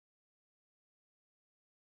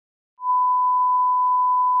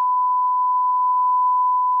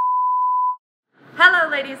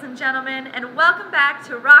ladies and gentlemen, and welcome back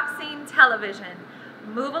to Rock Scene Television.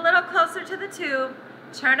 Move a little closer to the tube,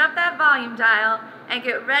 turn up that volume dial, and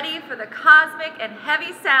get ready for the cosmic and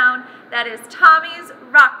heavy sound that is Tommy's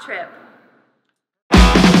Rock Trip.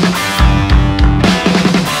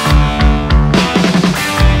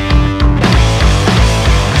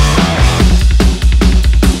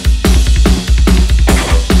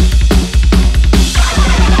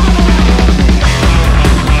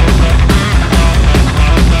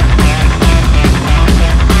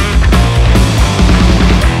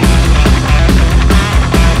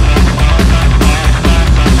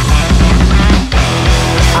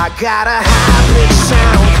 Got a high-pitched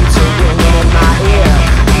sound keeps a ringing in my ear.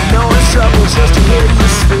 You know I struggle just to hear you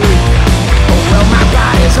speak. Oh well, my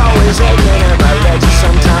body's always aching.